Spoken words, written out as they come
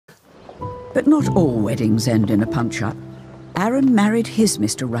But not all weddings end in a punch-up. Aaron married his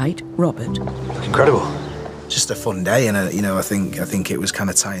Mr. Right, Robert. Incredible. Just a fun day, and I think it was kind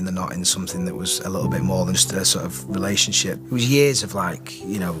of tying the knot in something that was a little bit more than just a sort of relationship. It was years of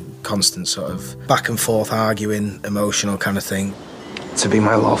constant sort of back and forth arguing, emotional kind of thing. To be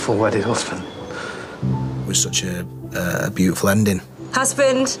my lawful wedded husband. It was such a beautiful ending.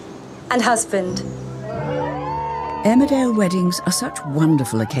 Husband and husband. Emmerdale weddings are such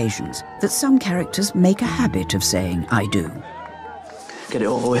wonderful occasions that some characters make a habit of saying, I do. Get it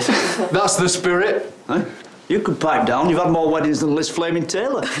over with. That's the spirit. Huh? You could pipe down. You've had more weddings than Liz Flaming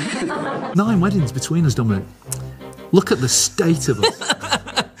Taylor. 9 weddings between us, Dominic. Look at the state of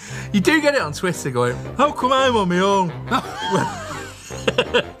us. You do get it on Twitter going, how come I'm on my own?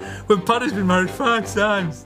 When Paddy's been married 5 times.